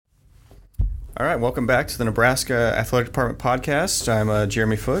All right, welcome back to the Nebraska Athletic Department podcast. I'm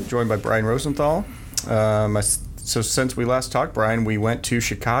Jeremy Foote, joined by Brian Rosenthal. So since we last talked, Brian, we went to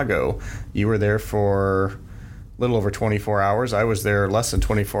Chicago. You were there for a little over 24 hours. I was there less than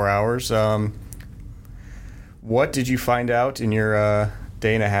 24 hours. What did you find out in your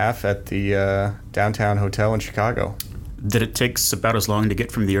day and a half at the downtown hotel in Chicago? That it takes about as long to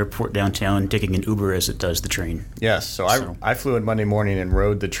get from the airport downtown taking an Uber as it does the train. Yes, so I flew in Monday morning and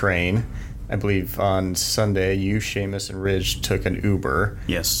rode the train. I believe on Sunday, you, Seamus, and Ridge took an Uber.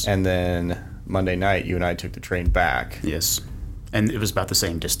 Yes. And then Monday night, you and I took the train back. Yes. And it was about the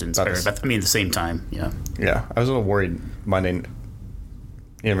same distance. The same time, yeah. Yeah, I was a little worried Monday. You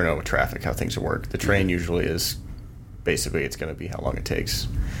never know with traffic how things work. The train usually is, basically, it's going to be how long it takes.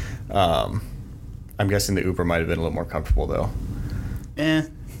 I'm guessing the Uber might have been a little more comfortable, though.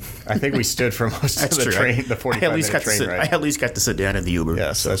 I think we stood for most of the train, the 45-minute train ride. I at least got to sit down in the Uber.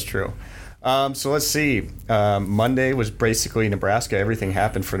 Yes, that's true. So let's see. Monday was basically Nebraska. Everything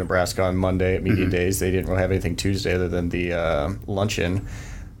happened for Nebraska on Monday at Media Days. They didn't really have anything Tuesday other than the luncheon.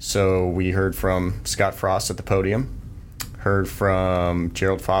 So we heard from Scott Frost at the podium, heard from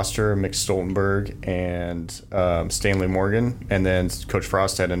Jerald Foster, Mick Stoltenberg, and Stanley Morgan. And then Coach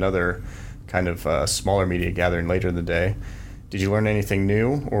Frost had another kind of smaller media gathering later in the day. Did you learn anything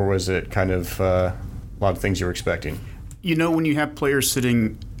new, or was it kind of a lot of things you were expecting? You know, when you have players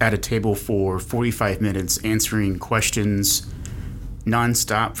sitting at a table for 45 minutes answering questions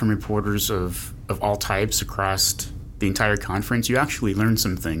nonstop from reporters of all types across the entire conference, you actually learn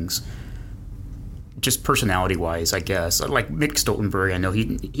some things. Just personality-wise, I guess. Like Mick Stoltenberg, I know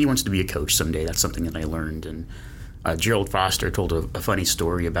he wants to be a coach someday. That's something that I learned. And Jerald Foster told a funny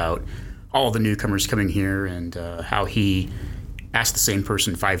story about all the newcomers coming here and how he asked the same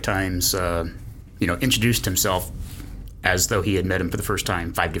person 5 times, introduced himself as though he had met him for the first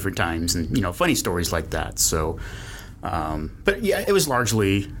time 5 different times, and funny stories like that. So, but yeah, it was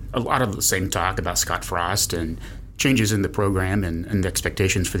largely a lot of the same talk about Scott Frost and changes in the program and the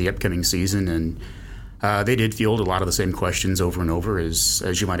expectations for the upcoming season. And they did field a lot of the same questions over and over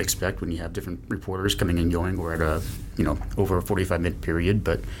as you might expect when you have different reporters coming and going. We're at over a 45-minute period,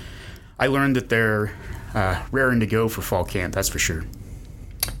 but I learned that they're raring to go for fall camp. That's for sure.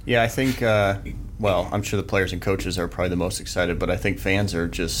 Yeah, I think. I'm sure the players and coaches are probably the most excited, but I think fans are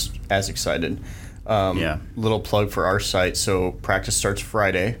just as excited. Little plug for our site. So practice starts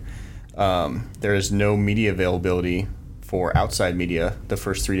Friday. There is no media availability for outside media the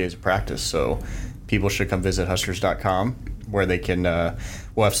first 3 days of practice. So people should come visit Huskers.com where they can.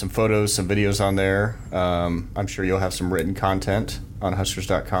 We'll have some photos, some videos on there. I'm sure you'll have some written content on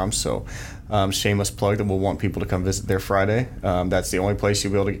Huskers.com. So shameless plug that we'll want people to come visit there Friday. That's the only place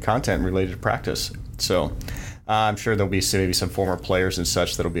you'll be able to get content related to practice. So I'm sure there'll be maybe some former players and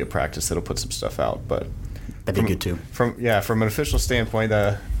such that'll be at practice that'll put some stuff out. But that'd be good too. From an official standpoint,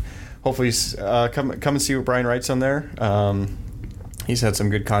 hopefully come and see what Brian writes on there. He's had some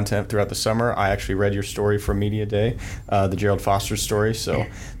good content throughout the summer. I actually read your story from Media Day, the Jerald Foster story. So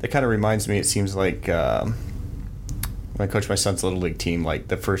that kind of reminds me, it seems like when I coach my son's Little League team, like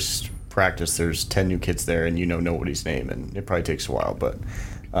the first practice, there's 10 new kids there, and nobody's name, and it probably takes a while. But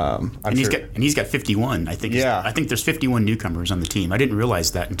he's got 51. I think. Yeah. I think there's 51 newcomers on the team. I didn't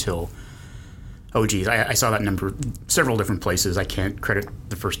realize that until. I saw that number several different places. I can't credit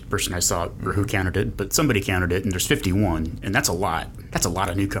the first person I saw or who counted it, but somebody counted it, and there's 51, and that's a lot. That's a lot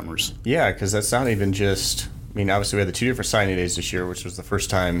of newcomers. Yeah, because that's not even just. I mean, obviously we had the 2 different signing days this year, which was the first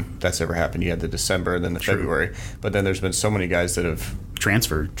time that's ever happened. You had the December and then the February, but then there's been so many guys that have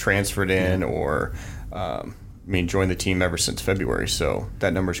transferred in, or joined the team ever since February. So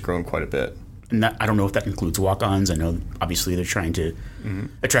that number's grown quite a bit. And I don't know if that includes walk-ons. I know obviously they're trying to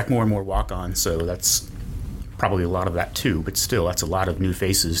attract more and more walk-ons, so that's probably a lot of that too. But still, that's a lot of new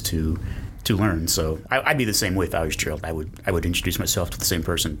faces to learn. So I'd be the same way if I was Jerald. I would introduce myself to the same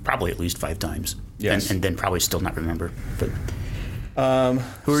person probably at least 5 times. Yes. And then probably still not remember. But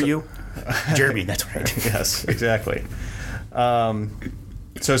who are you? Jeremy, that's right. Yes, exactly.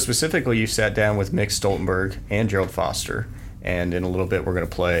 So specifically, you sat down with Mick Stoltenberg and Jerald Foster, and in a little bit we're going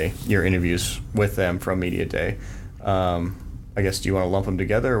to play your interviews with them from Media Day. I guess, do you want to lump them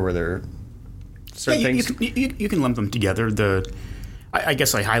together, or were there certain things? You can lump them together. I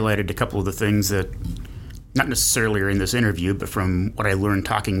guess I highlighted a couple of the things that not necessarily are in this interview, but from what I learned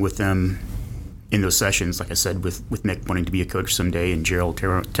talking with them in those sessions, like I said, with Mick wanting to be a coach someday and Jerald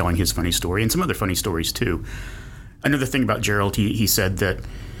telling his funny story and some other funny stories too. Another thing about Jerald, he said that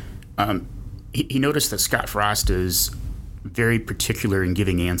he noticed that Scott Frost is very particular in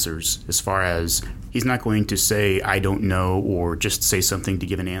giving answers, as far as he's not going to say, I don't know, or just say something to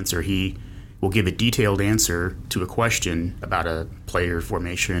give an answer. He will give a detailed answer to a question about a player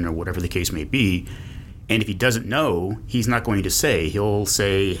formation or whatever the case may be. And if he doesn't know, he's not going to say. He'll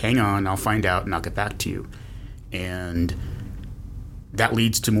say, hang on, I'll find out and I'll get back to you. And that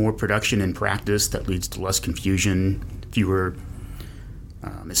leads to more production in practice. That leads to less confusion, fewer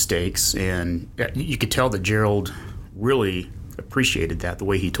mistakes. And you could tell that Jerald really appreciated that, the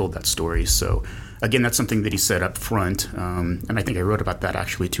way he told that story. So, again, that's something that he said up front. And I think I wrote about that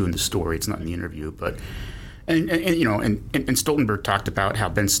actually, too, in the story. It's not in the interview. But and Stoltenberg talked about how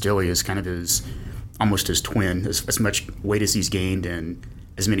Ben Stille is kind of almost his twin, as much weight as he's gained and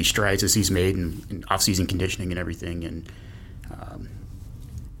as many strides as he's made in off-season conditioning and everything. And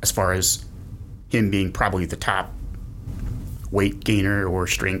as far as him being probably the top weight gainer or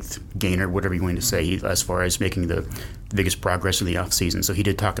strength gainer, whatever you're going to say, as far as making the biggest progress in the off-season. So he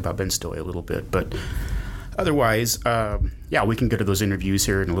did talk about Ben Stille a little bit. But otherwise, we can go to those interviews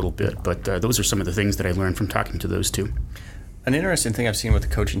here in a little bit. But those are some of the things that I learned from talking to those two. An interesting thing I've seen with the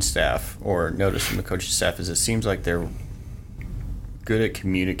coaching staff, or noticed from the coaching staff, is it seems like they're good at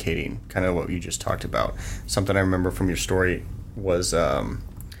communicating, kind of what you just talked about. Something I remember from your story was, I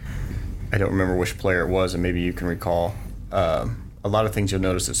don't remember which player it was, and maybe you can recall, a lot of things you'll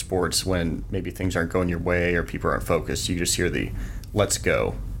notice at sports when maybe things aren't going your way or people aren't focused, you just hear the, let's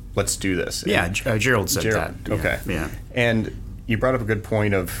go, let's do this. Yeah, Jerald said that. Okay. Yeah. And you brought up a good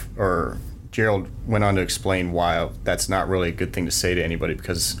point Jerald went on to explain why that's not really a good thing to say to anybody,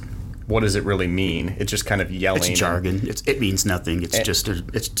 because what does it really mean? It's just kind of yelling. It's jargon. It means nothing. It's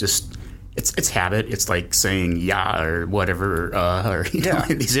habit. It's like saying yeah or whatever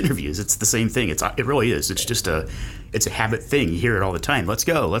in these interviews. It's the same thing. It really is. It's just it's a habit thing. You hear it all the time. Let's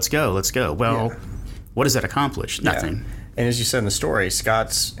go. Let's go. Let's go. Well, what does that accomplish? Nothing. Yeah. And as you said in the story,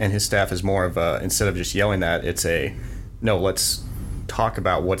 Scott's and his staff is more of instead of just yelling that, it's let's talk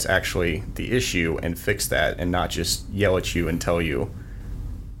about what's actually the issue and fix that, and not just yell at you and tell you.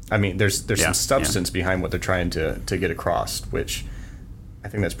 I mean, there's some substance behind what they're trying to get across, which I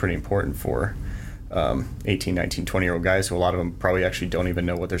think that's pretty important for 18, 19, 20-year-old guys, who a lot of them probably actually don't even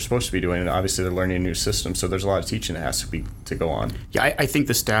know what they're supposed to be doing, and obviously they're learning a new system, so there's a lot of teaching that has to go on. Yeah, I think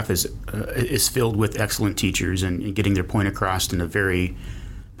the staff is filled with excellent teachers and getting their point across in a very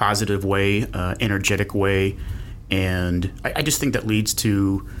positive way, energetic way, and I just think that leads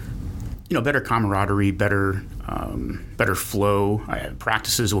to better camaraderie, better flow.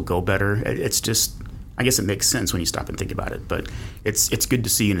 Practices will go better. It's just, I guess it makes sense when you stop and think about it. But it's good to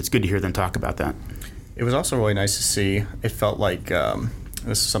see, and it's good to hear them talk about that. It was also really nice to see. It felt like this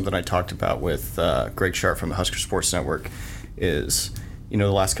is something I talked about with Greg Sharp from the Husker Sports Network. Is the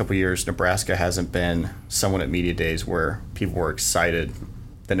last couple of years, Nebraska hasn't been someone at media days where people were excited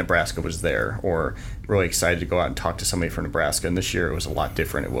that Nebraska was there, or really excited to go out and talk to somebody from Nebraska. And this year it was a lot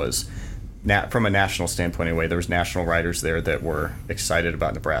different. It was from a national standpoint anyway, there was national writers there that were excited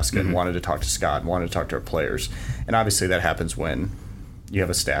about Nebraska and wanted to talk to Scott, wanted to talk to our players. And obviously that happens when you have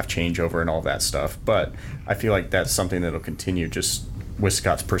a staff changeover and all that stuff. But I feel like that's something that will continue just with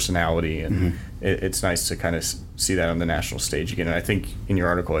Scott's personality. And it's nice to kind of see that on the national stage again. And I think in your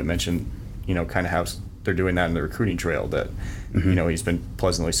article it mentioned, kind of how they're doing that in the recruiting trail, that, he's been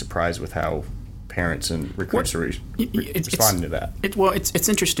pleasantly surprised with how parents and recruits are responding to that. It's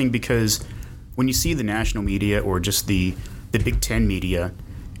interesting because when you see the national media or just the Big Ten media,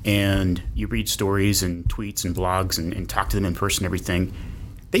 and you read stories and tweets and blogs and talk to them in person and everything,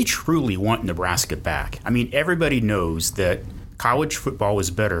 they truly want Nebraska back. I mean, everybody knows that college football is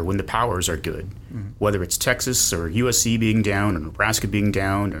better when the powers are good, whether it's Texas or USC being down or Nebraska being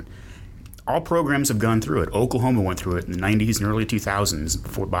down. All programs have gone through it. Oklahoma went through it in the 90s and early 2000s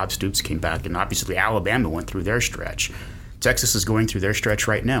before Bob Stoops came back, and obviously Alabama went through their stretch. Texas is going through their stretch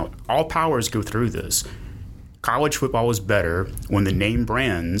right now. All powers go through this. College football is better when the name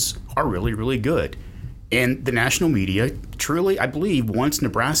brands are really, really good. And the national media truly, I believe, wants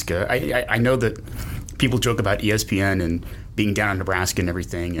Nebraska. I know that people joke about ESPN and being down on Nebraska and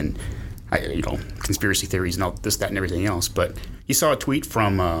everything, and conspiracy theories and all this, that, and everything else. But you saw a tweet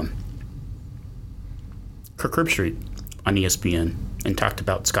from Kirk Herbstreit on ESPN and talked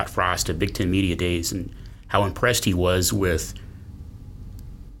about Scott Frost at Big Ten Media Days and how impressed he was with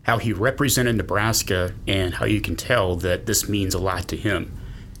how he represented Nebraska and how you can tell that this means a lot to him.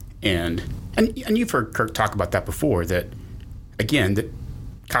 And you've heard Kirk talk about that before, that, again, that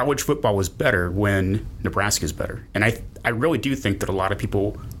college football is better when Nebraska is better. And I really do think that a lot of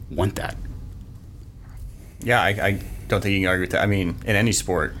people want that. Yeah, I don't think you can argue with that. I mean, in any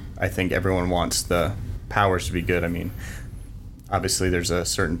sport, I think everyone wants the powers to be good. I mean, obviously there's a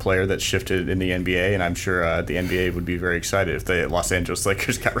certain player that shifted in the NBA, and I'm sure the NBA would be very excited if the Los Angeles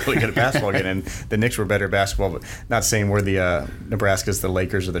Lakers got really good at basketball again, and the Knicks were better at basketball. But not saying we're the Nebraska's the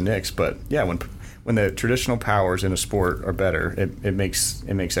Lakers or the Knicks, but yeah, when the traditional powers in a sport are better, it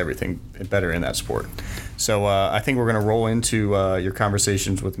makes everything better in that sport. So I think we're going to roll into your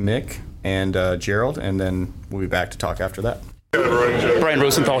conversations with Mick and Jerald, and then we'll be back to talk after that. Brian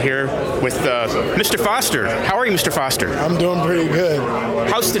Rosenthal here with Mr. Foster. How are you, Mr. Foster? I'm doing pretty good.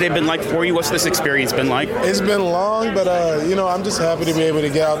 How's today been like for you? What's this experience been like? It's been long, but I'm just happy to be able to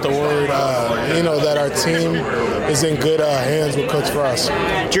get out the word, that our team is in good hands with Coach Frost.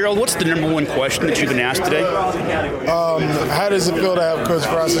 Jerald, what's the number one question that you've been asked today? How does it feel to have Coach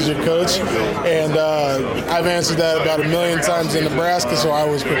Frost as your coach? And I've answered that about 1 million times in Nebraska, so I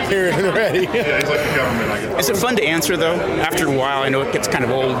was prepared and ready. Is it fun to answer, though? After a while, I know it gets kind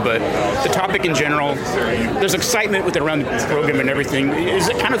of old, but the topic in general, there's excitement with it around the program and everything. Is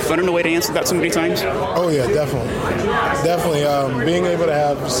it kind of fun in a way to answer that so many times? Oh, yeah, definitely. Definitely. Being able to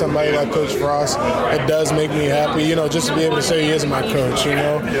have somebody like Coach Frost, it does make me happy, just to be able to say he is my coach,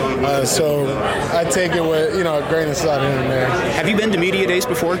 So I take it with, a grain of salt here and there. Have you been to media days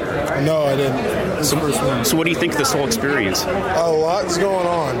before? No, I didn't. So what do you think of this whole experience? A lot's going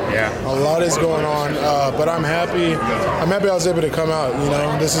on. Yeah. A lot is going on, but I'm happy I was able to come out.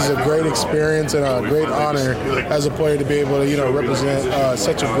 This is a great experience and a great honor as a player to be able to, represent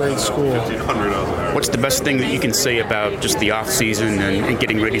such a great school. What's the best thing that you can say about just the off season and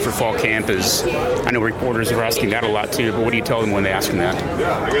getting ready for fall camp? Is I know reporters are asking that a lot too, but what do you tell them when they ask them that?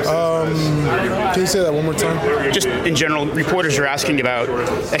 Can you say that one more time? Just in general, reporters are asking about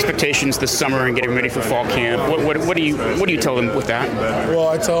expectations this summer and getting ready for fall camp. What do you tell them with that? Well,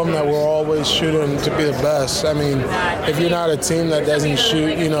 I tell them that we're always shooting to be the best. I mean, if you're not a team that doesn't shoot,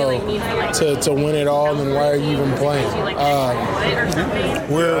 to win it all, then why are you even playing?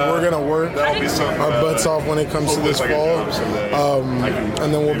 We're gonna work our butts off when it comes to this fall,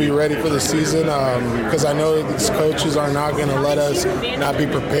 and then we'll be ready for the season. Because I know these coaches are not going to let us not be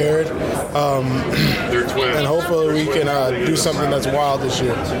prepared, and hopefully we can do something that's wild this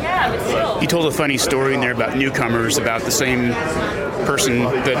year. You told a funny story in there about newcomers, about the same person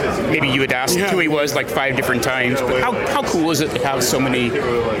that maybe you had asked who he was like 5 different times. But how cool is it to have so many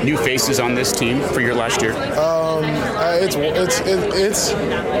new faces on this team for your last year? It's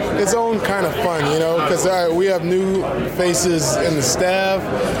its own kind of fun, because we have new faces in the staff,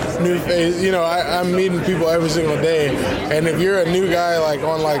 new face. I'm meeting people every single day, and if you're a new guy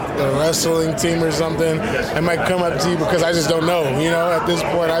on the wrestling team or something, I might come up to you because I just don't know. At this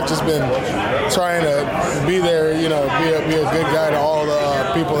point, I've just been trying to be there, be a good guy to all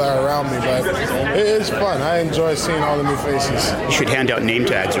the people that are around me. But it's fun. I enjoy seeing all the new faces. You should hand out name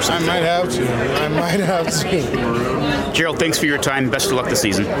tags or something. I might have to. Jerald, thanks for your time. Best of luck this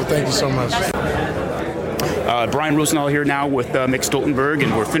season. Well, thank you so much. Brian Rosenthal here now with Mick Stoltenberg,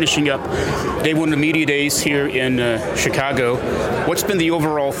 and we're finishing up day one of the media days here in Chicago. What's been the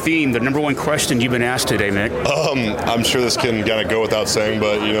overall theme, the number one question you've been asked today, Mick? I'm sure this can kind of go without saying,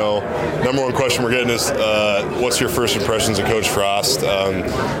 but, number one question we're getting is, what's your first impressions of Coach Frost?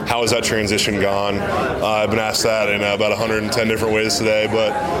 How has that transition gone? I've been asked that in about 110 different ways today,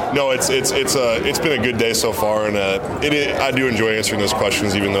 but no, it's been a good day so far, and I do enjoy answering those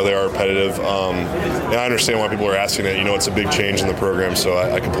questions, even though they are repetitive. And I understand why people are asking it. It's a big change in the program, so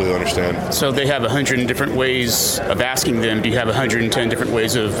I completely understand. So they have 100 different ways of asking them. Do you have 110 different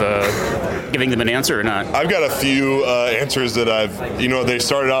ways of giving them an answer or not? I've got a few answers that they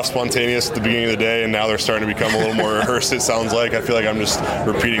started off spontaneous at the beginning of the day, and now they're starting to become a little more rehearsed, it sounds like. I feel like I'm just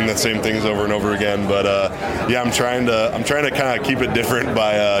repeating the same things over and over again. But, I'm trying to kind of keep it different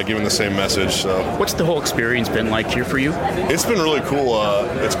by giving the same message. So, what's the whole experience been like here for you? It's been really cool.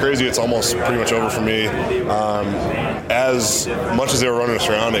 It's crazy. It's almost pretty much over for me. As much as they were running us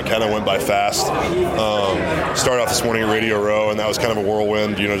around, it kind of went by fast. Started off this morning at Radio Row, and that was kind of a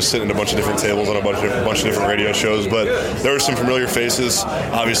whirlwind, just sitting at a bunch of different tables on a bunch of different radio shows. But there were some familiar faces.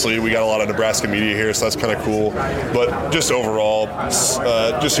 Obviously, we got a lot of Nebraska media here, so that's kind of cool. But just overall,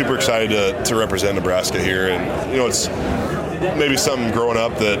 just super excited to represent Nebraska here. And, it's maybe something growing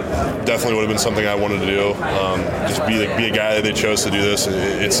up that definitely would have been something I wanted to do. Just be a guy that they chose to do this.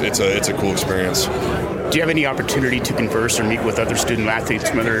 It's a cool experience. Do you have any opportunity to converse or meet with other student athletes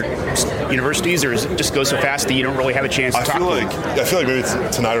from other universities, or does it just go so fast that you don't really have a chance to talk to them? I feel like maybe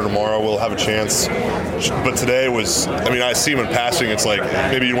tonight or tomorrow we'll have a chance. But today I see them in passing. It's like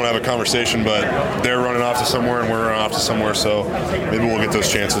maybe you want to have a conversation, but they're running off to somewhere and we're running off to somewhere. So maybe we'll get those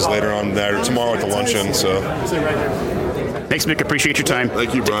chances later on tonight or tomorrow at the luncheon. So. Thanks, Mick. Appreciate your time.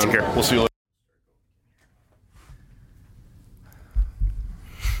 Thank you, Brian. Take care. We'll see you later.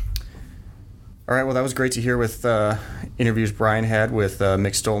 All right, well, that was great to hear with interviews Brian had with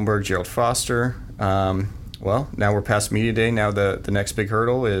Mick Stoltenberg, Jerald Foster. Well, now we're past media day. Now the next big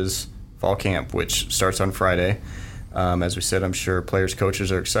hurdle is fall camp, which starts on Friday. As we said, I'm sure players,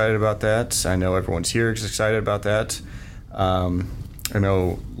 coaches are excited about that. I know everyone's here is excited about that. I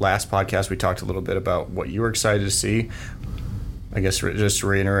know last podcast we talked a little bit about what you were excited to see. I guess just to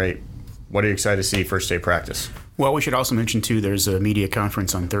reiterate, what are you excited to see first day practice? Well, we should also mention, too, there's a media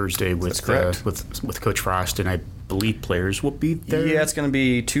conference on Thursday with Coach Frost, and I believe players will be there. Yeah, it's going to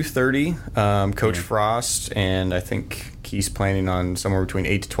be 2:30. Coach Frost, and I think he's planning on somewhere between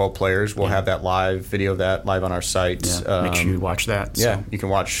 8 to 12 players. We'll have that video of that live on our site. Make sure you watch that. So. Yeah, you can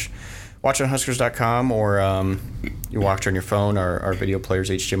watch on Huskers.com, or you watch on your phone. Our video player's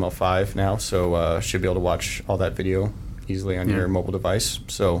HTML5 now, so should be able to watch all that video easily on your mobile device.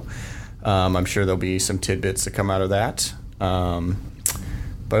 So I'm sure there'll be some tidbits that come out of that.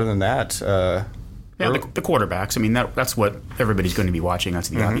 But other than that, the quarterbacks. I mean, that's what everybody's going to be watching. That's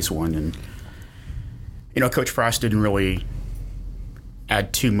the obvious one. And Coach Frost didn't really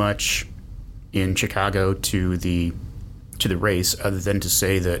add too much in Chicago to the race, other than to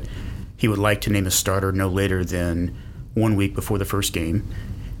say that he would like to name a starter no later than 1 week before the first game.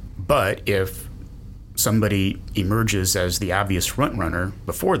 But if somebody emerges as the obvious front runner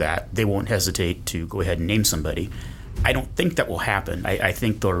before that, they won't hesitate to go ahead and name somebody. I don't think that will happen. I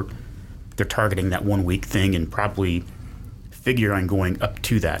think they're targeting that 1 week thing and probably figure on going up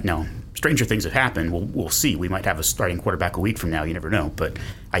to that. Now, stranger things have happened. We'll see. We might have a starting quarterback a week from now. You never know. But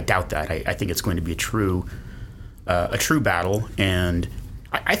I doubt that. I think it's going to be a true battle. And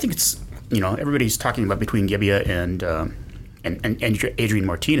I think it's, everybody's talking about between Gebbia and Adrian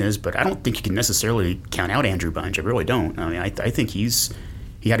Martinez, but I don't think you can necessarily count out Andrew Bunch. I really don't. I mean, I think he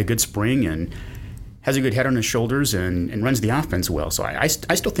had a good spring and has a good head on his shoulders and runs the offense well. So I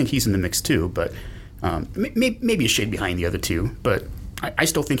still think he's in the mix too, but maybe a shade behind the other two. But I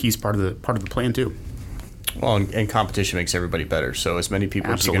still think he's part of the plan too. Well, and competition makes everybody better. So as many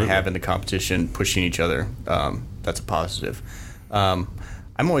people as you can have in the competition pushing each other, that's a positive. I'm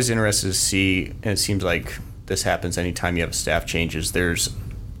always interested to see, and it seems like this happens anytime you have staff changes. There's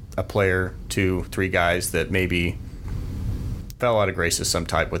a player, 2, 3 guys that maybe fell out of grace of some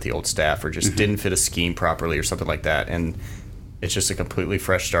type with the old staff, or just didn't fit a scheme properly or something like that, and it's just a completely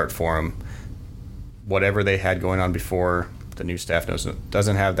fresh start for them. Whatever they had going on before, the new staff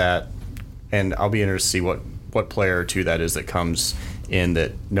doesn't have that, and I'll be interested to see what player or two that is that comes in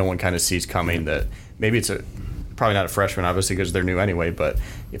that no one kind of sees coming. That maybe it's probably not a freshman, obviously, because they're new anyway, but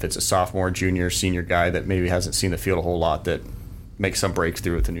if it's a sophomore, junior, senior guy that maybe hasn't seen the field a whole lot, that makes some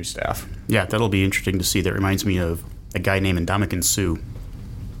breakthrough with the new staff. Yeah, that'll be interesting to see. That reminds me of a guy named Ndamukong Suh.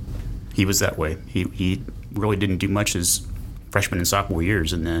 He was that way. He really didn't do much his freshman and sophomore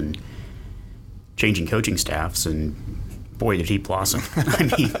years, and then changing coaching staffs, and boy, did he blossom.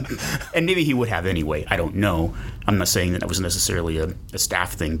 I mean, and maybe he would have anyway. I don't know. I'm not saying that was necessarily a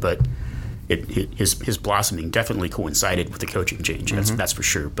staff thing, but his blossoming definitely coincided with the coaching change. That's for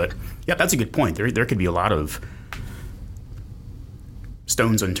sure. But yeah, that's a good point. There could be a lot of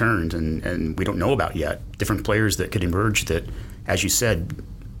stones unturned, and we don't know about yet. Different players that could emerge that, as you said,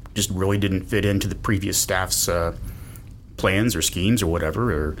 just really didn't fit into the previous staff's plans or schemes or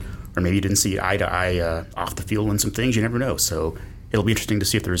whatever, or maybe didn't see eye to eye off the field on some things. You never know. So it'll be interesting to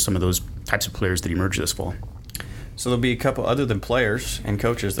see if there's some of those types of players that emerge this fall. So there'll be a couple, other than players and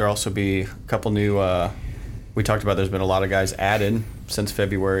coaches, there'll also be a couple new, we talked about there's been a lot of guys added since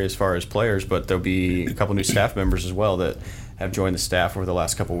February as far as players, but there'll be a couple new staff members as well that have joined the staff over the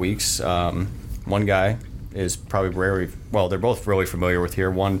last couple weeks. One guy is probably they're both really familiar with here.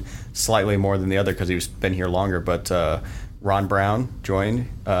 One slightly more than the other because he's been here longer, but Ron Brown joined,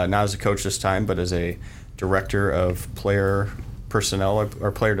 not as a coach this time, but as a director of player personnel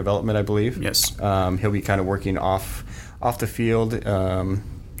or player development, I believe. Yes. He'll be kind of working off the field,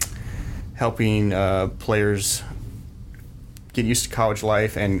 helping players get used to college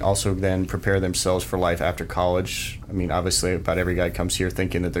life and also then prepare themselves for life after college. I mean, obviously, about every guy comes here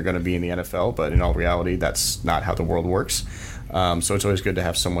thinking that they're going to be in the NFL, but in all reality, that's not how the world works. So it's always good to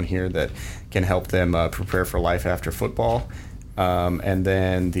have someone here that can help them prepare for life after football. And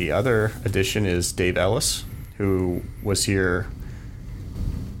then the other addition is Dave Ellis, who was here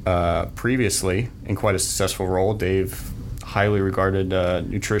previously in quite a successful role. Dave, highly regarded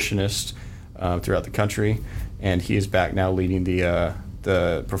nutritionist throughout the country, and he is back now leading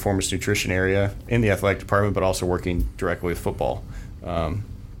the performance nutrition area in the athletic department, but also working directly with football. I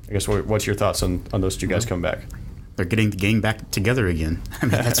guess what's your thoughts on those two guys coming back? They're getting the gang back together again. I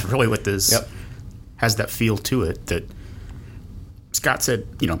mean, that's really what this has that feel to it. That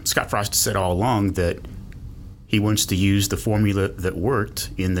Scott Frost said all along that he wants to use the formula that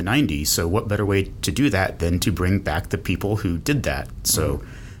worked in the 90s. So what better way to do that than to bring back the people who did that? So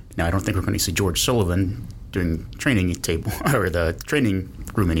now I don't think we're going to see George Sullivan doing training table or the training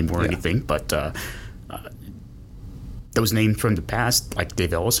room anymore or anything, but those names from the past, like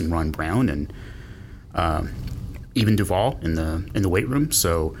Dave Ellis and Ron Brown and even Duvall in the weight room.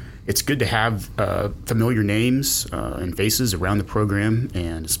 So it's good to have familiar names and faces around the program,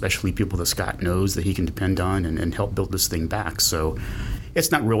 and especially people that Scott knows that he can depend on and help build this thing back. So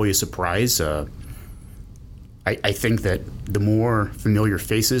it's not really a surprise. I think that the more familiar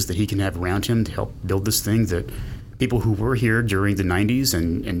faces that he can have around him to help build this thing, that people who were here during the 90s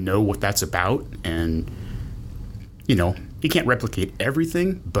and know what that's about, and, you can't replicate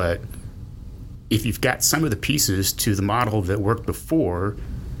everything, but if you've got some of the pieces to the model that worked before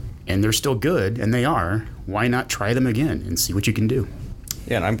and they're still good, and they are, why not try them again and see what you can do?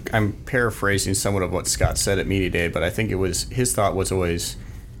 Yeah, and I'm paraphrasing somewhat of what Scott said at Media Day, but I think his thought was always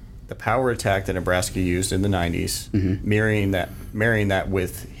the power attack that Nebraska used in the 90s, marrying that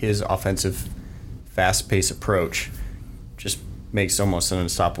with his offensive fast-paced approach just makes almost an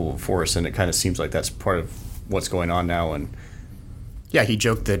unstoppable force, and it kind of seems like that's part of what's going on now. And yeah, he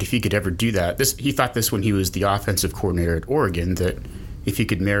joked that if he could ever do that, he thought this when he was the offensive coordinator at Oregon, that if he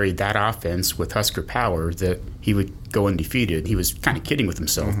could marry that offense with Husker power, that he would go undefeated. He was kind of kidding with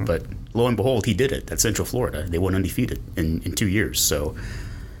himself, but lo and behold, he did it at Central Florida. They went undefeated in 2 years. So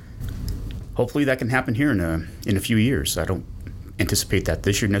hopefully that can happen here in a few years. I don't anticipate that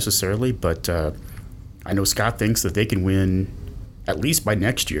this year necessarily, but I know Scott thinks that they can win at least by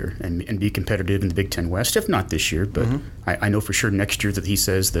next year and be competitive in the Big Ten West, if not this year. But I know for sure next year that he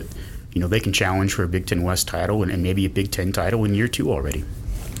says that they can challenge for a Big Ten West title and maybe a Big Ten title in year 2 already.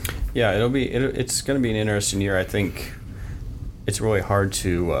 Yeah, it's going to be an interesting year. I think it's really hard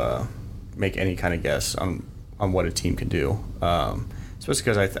to make any kind of guess on what a team can do, especially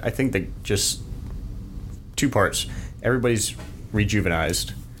because I think that just 2 parts. Everybody's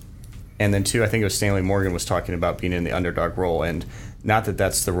rejuvenized. And then 2, I think it was Stanley Morgan was talking about being in the underdog role, and not that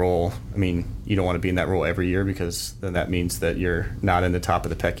that's the role. I mean, you don't want to be in that role every year because then that means that you're not in the top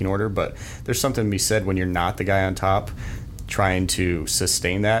of the pecking order. But there's something to be said when you're not the guy on top, trying to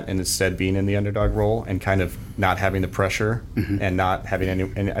sustain that and instead being in the underdog role and kind of not having the pressure and not having any.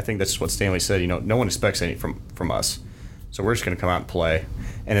 And I think that's what Stanley said. No one expects any from us, so we're just going to come out and play.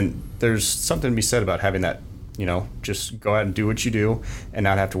 And then there's something to be said about having that. Just go out and do what you do and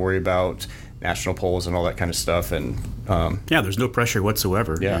not have to worry about national polls and all that kind of stuff. And there's no pressure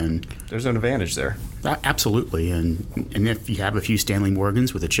whatsoever. Yeah, and there's an advantage there. Absolutely. And if you have a few Stanley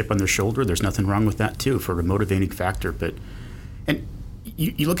Morgans with a chip on their shoulder, there's nothing wrong with that too for a motivating factor. And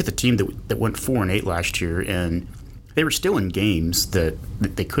you look at the team that went 4-8 last year, and they were still in games that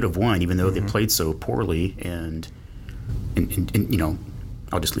they could have won, even though they played so poorly. And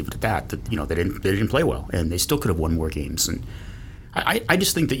I'll just leave it at that. They didn't play well, and they still could have won more games. And I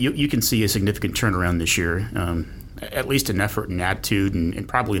just think that you can see a significant turnaround this year, at least in effort and attitude, and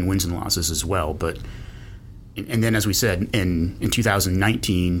probably in wins and losses as well. But and then, as we said, in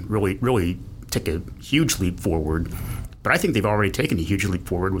 2019, really take a huge leap forward. But I think they've already taken a huge leap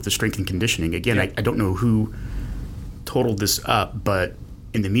forward with the strength and conditioning. Again, I don't know who totaled this up, but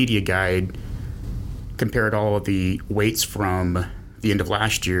in the media guide, compared all of the weights from the end of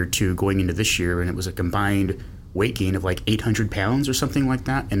last year to going into this year, and it was a combined weight gain of like 800 pounds or something like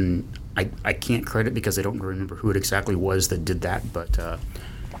that. And I can't credit because I don't remember who it exactly was that did that, but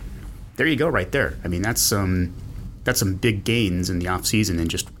there you go right there. I mean, that's some big gains in the off season in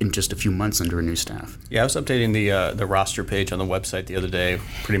just a few months under a new staff. Yeah, I was updating the roster page on the website the other day,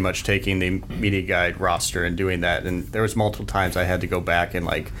 pretty much taking the media guide roster and doing that, and there was multiple times I had to go back and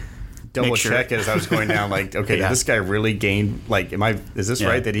double check it as I was going down. Okay, did this guy really gain? Is this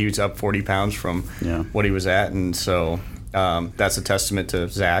right that he was up 40 pounds from what he was at? And so that's a testament to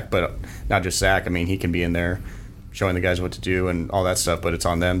Zach, but not just Zach. I mean, he can be in there showing the guys what to do and all that stuff, but it's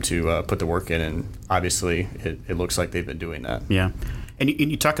on them to put the work in. And obviously, it looks like they've been doing that. Yeah, and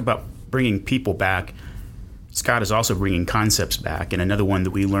you talk about bringing people back. Scott is also bringing concepts back, and another one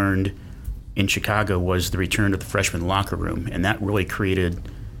that we learned in Chicago was the return of the freshman locker room, and that really created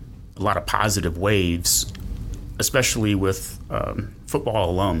a lot of positive waves, especially with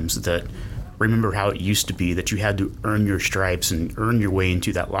football alums that remember how it used to be that you had to earn your stripes and earn your way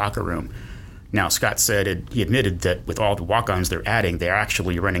into that locker room. Now, Scott said he admitted that with all the walk-ons they're adding, they're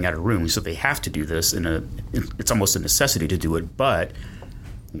actually running out of room, so they have to do this. It's almost a necessity to do it, but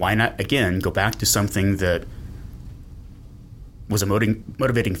why not, again, go back to something that was a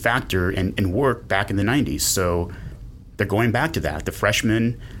motivating factor and worked back in the 90s. So they're going back to that. The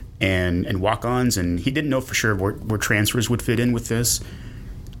freshmen and walk-ons, and he didn't know for sure where transfers would fit in with this.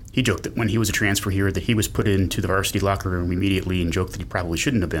 He joked that when he was a transfer here that he was put into the varsity locker room immediately and joked that he probably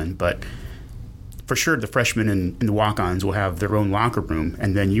shouldn't have been. But for sure, the freshmen and the walk-ons will have their own locker room,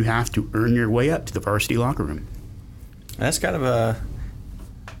 and then you have to earn your way up to the varsity locker room. That's kind of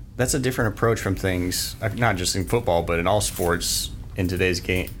that's a different approach from things, not just in football, but in all sports in today's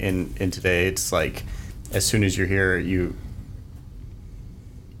game. In today, it's like as soon as you're here, you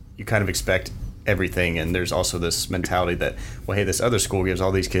kind of expect everything, and there's also this mentality that, well, hey, this other school gives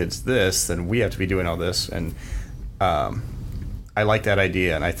all these kids this, then we have to be doing all this. And I like that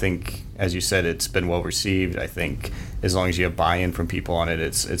idea, and I think, as you said, it's been well received. I think as long as you have buy-in from people on it,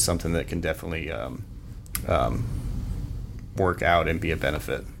 it's something that can definitely work out and be a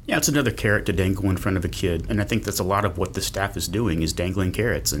benefit. Yeah, it's another carrot to dangle in front of a kid, and I think that's a lot of what the staff is doing is dangling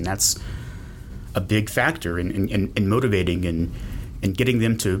carrots, and that's a big factor in motivating and getting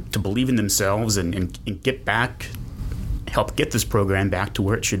them to believe in themselves and help get this program back to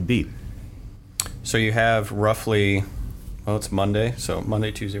where it should be. So you have roughly, well, it's Monday, so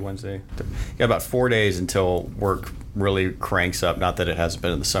Monday, Tuesday, Wednesday. You got about 4 days until work really cranks up. Not that it hasn't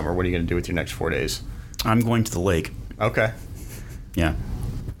been in the summer. What are you going to do with your next 4 days? I'm going to the lake. Okay. Yeah.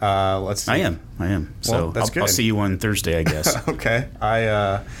 Let's see. I am. So well, that's good. I'll see you on Thursday, I guess. Okay.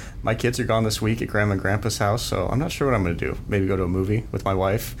 My kids are gone this week at Grandma and Grandpa's house, so I'm not sure what I'm going to do. Maybe go to a movie with my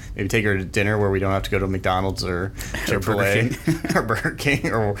wife. Maybe take her to dinner where we don't have to go to McDonald's or Chick-fil-A or Burger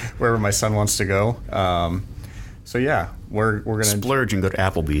King or wherever my son wants to go. So yeah, we're going to splurge and go to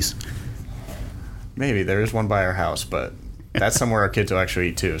Applebee's. Maybe there is one by our house, but that's somewhere our kids will actually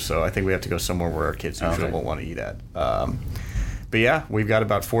eat too. So I think we have to go somewhere where our kids usually won't want to eat at. But yeah, we've got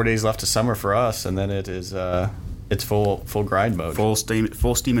about 4 days left of summer for us, and then it is it's full grind mode. Full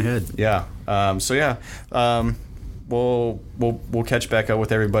steam ahead. Yeah. We'll catch back up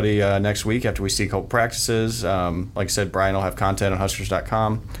with everybody next week after we see a couple practices. Like I said, Brian will have content on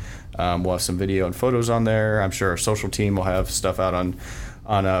Huskers.com. We'll have some video and photos on there. I'm sure our social team will have stuff out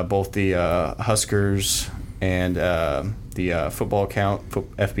on both the Huskers and the football account,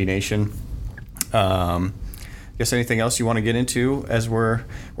 FB Nation. Guess anything else you want to get into as we're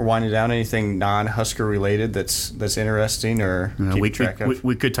winding down? Anything non-Husker related that's interesting or keep track of?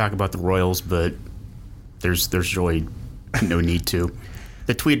 We could talk about the Royals, but there's really no need to.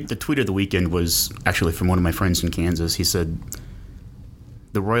 The tweet of the weekend was actually from one of my friends in Kansas. He said,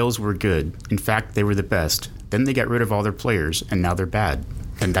 "The Royals were good. In fact, they were the best. Then they got rid of all their players, and now they're bad."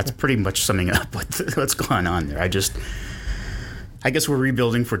 And that's pretty much summing up what's going on there. I guess we're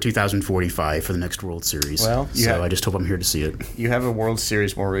rebuilding for 2045 for the next World Series. Well, I just hope I'm here to see it. You have a World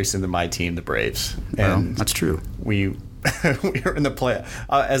Series more recent than my team, the Braves. And that's true. We were in the play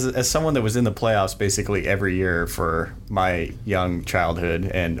as someone that was in the playoffs basically every year for my young childhood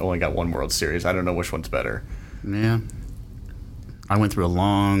and only got one World Series. I don't know which one's better. Yeah. I went through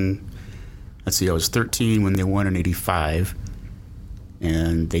I was 13 when they won in 85.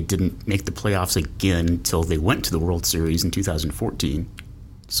 And they didn't make the playoffs again until they went to the World Series in 2014.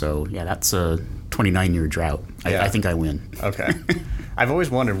 So, yeah, that's a 29-year drought. I think I win. Okay. I've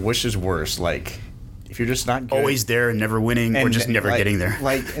always wondered which is worse, like, if you're just not good. Always there and never winning, or just never getting there.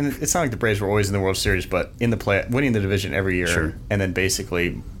 And it's not like the Braves were always in the World Series, but in the winning the division every year. Sure. And then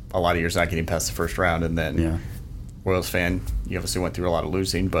basically a lot of years not getting past the first round. And then Royals fan, you obviously went through a lot of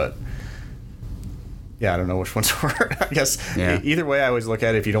losing, but... Yeah, I don't know which one's worse. I guess either way, I always look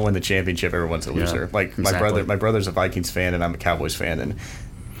at it. If you don't win the championship, everyone's a loser. Like my brother's a Vikings fan, and I'm a Cowboys fan. And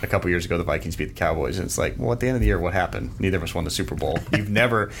a couple years ago, the Vikings beat the Cowboys, and it's like, well, at the end of the year, what happened? Neither of us won the Super Bowl.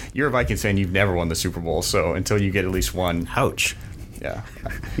 You're a Vikings fan. You've never won the Super Bowl. So until you get at least one, ouch. Yeah,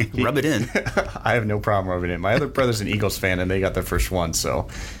 rub it in. I have no problem rubbing it in. My other brother's an Eagles fan, and they got their first one. So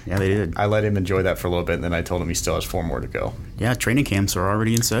yeah, they did. I let him enjoy that for a little bit, and then I told him he still has 4 more to go. Yeah, training camps are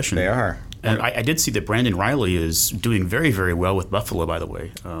already in session. They are. And I did see that Brandon Riley is doing very, very well with Buffalo, by the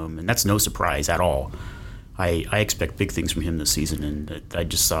way. And that's no surprise at all. I expect big things from him this season. And I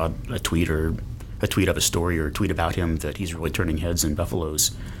just saw a tweet of a story or a tweet about him that he's really turning heads in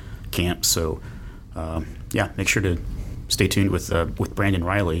Buffalo's camp. So, make sure to stay tuned with Brandon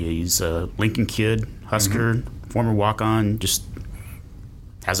Riley. He's a Lincoln kid, Husker, former walk-on, just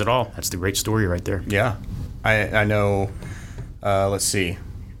has it all. That's the great story right there. Yeah. I know, let's see,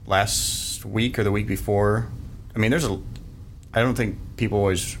 last week or the week before, I mean, I don't think people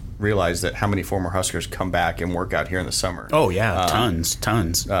always realize that how many former Huskers come back and work out here in the summer. Oh, yeah, tons.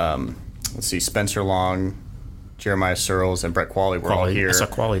 Let's see, Spencer Long, Jeremiah Searles, and Brett Qualley were all here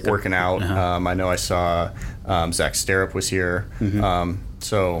working out. I know I saw Zach Sterup was here.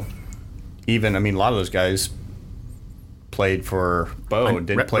 So even, a lot of those guys played for Bo,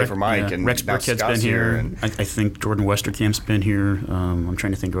 didn't play for Mike, and Rex now Burkhead's Scott's been here. and I think Jordan Westerkamp's been here. I'm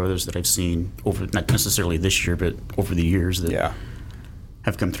trying to think of others that I've seen over, not necessarily this year, but over the years that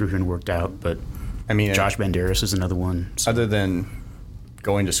have come through here and worked out. But I mean, Josh Banderas is another one. So. Other than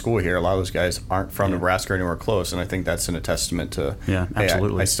going to school here, a lot of those guys aren't from Nebraska or anywhere close, and I think that's a testament to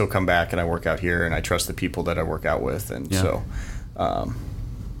absolutely. Hey, I still come back and I work out here, and I trust the people that I work out with, and so.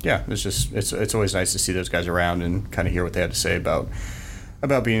 It's always nice to see those guys around and kind of hear what they had to say about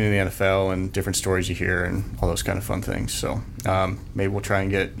being in the NFL and different stories you hear and all those kind of fun things. So maybe we'll try and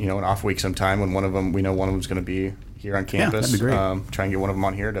get an off week sometime when we know one of them's going to be here on campus. Yeah, that'd be great. Try and get one of them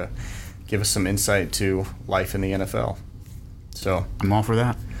on here to give us some insight to life in the NFL. So I'm all for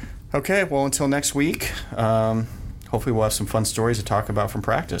that. Okay, well, until next week, hopefully we'll have some fun stories to talk about from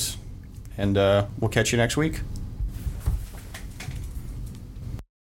practice, and we'll catch you next week.